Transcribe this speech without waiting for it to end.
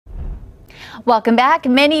Welcome back.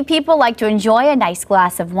 Many people like to enjoy a nice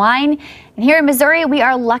glass of wine. And here in Missouri, we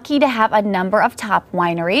are lucky to have a number of top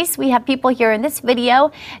wineries. We have people here in this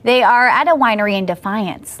video. They are at a winery in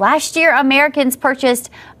Defiance. Last year, Americans purchased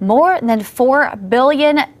more than 4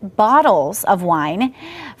 billion bottles of wine.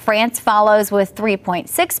 France follows with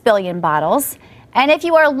 3.6 billion bottles. And if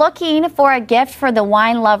you are looking for a gift for the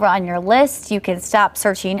wine lover on your list, you can stop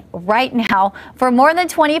searching right now. For more than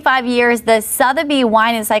 25 years, the Sotheby's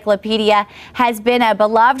Wine Encyclopedia has been a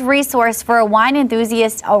beloved resource for wine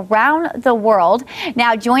enthusiasts around the world.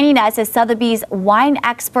 Now joining us is Sotheby's wine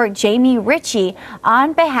expert Jamie Ritchie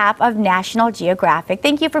on behalf of National Geographic.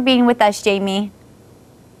 Thank you for being with us, Jamie.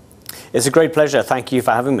 It's a great pleasure. Thank you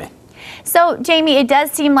for having me. So, Jamie, it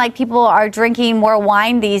does seem like people are drinking more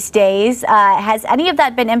wine these days. Has any of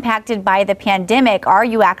that been impacted by the pandemic? Are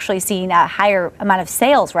you actually seeing a higher amount of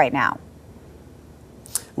sales right now?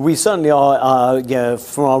 We certainly are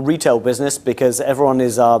from our retail business, because everyone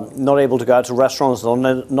is not able to go out to restaurants, or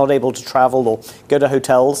not able to travel or go to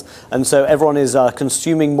hotels, and so everyone is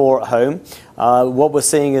consuming more at home. What we're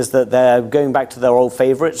seeing is that they're going back to their old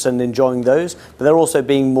favorites and enjoying those, but they're also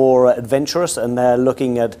being more adventurous, and they're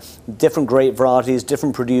looking at different grape varieties,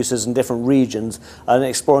 different producers and different regions, and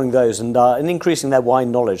exploring those and increasing their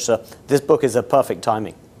wine knowledge. So this book is a perfect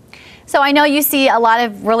timing. So I know you see a lot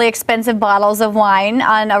of really expensive bottles of wine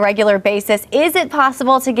on a regular basis. Is it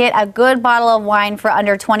possible to get a good bottle of wine for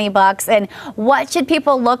under 20 bucks? And what should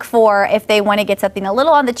people look for if they want to get something a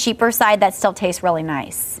little on the cheaper side that still tastes really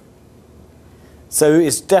nice? So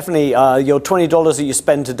it's definitely your $20 that you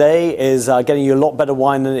spend today is getting you a lot better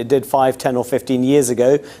wine than it did 5, 10 or 15 years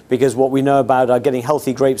ago, because what we know about getting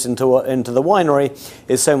healthy grapes into the winery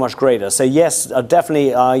is so much greater. So yes,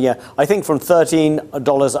 definitely, I think from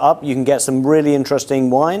 $13 up you can get some really interesting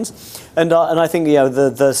wines. And I think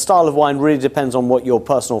the style of wine really depends on what your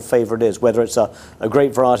personal favorite is, whether it's a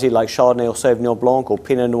grape variety like Chardonnay or Sauvignon Blanc or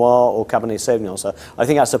Pinot Noir or Cabernet Sauvignon. So I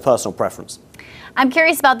think that's a personal preference. I'm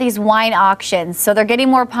curious about these wine auctions. So they're getting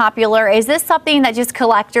more popular. Is this something that just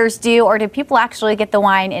collectors do, or do people actually get the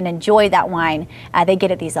wine and enjoy that wine they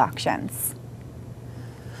get at these auctions?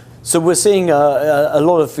 So we're seeing a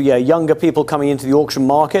lot of younger people coming into the auction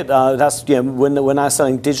market. That's we're now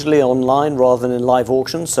selling digitally online rather than in live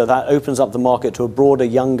auctions. So that opens up the market to a broader,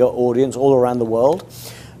 younger audience all around the world.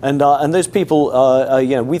 And those people,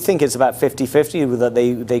 we think it's about 50-50 that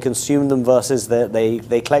they consume them versus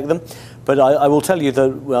they collect them. But I will tell you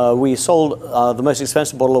that we sold the most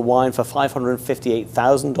expensive bottle of wine for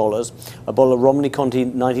 $558,000, a bottle of Romney Conti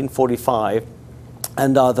 1945.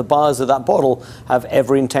 And the buyers of that bottle have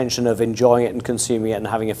every intention of enjoying it and consuming it and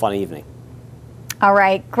having a fun evening. All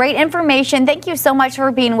right, great information. Thank you so much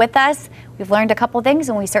for being with us. We've learned a couple things,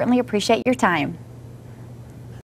 and we certainly appreciate your time.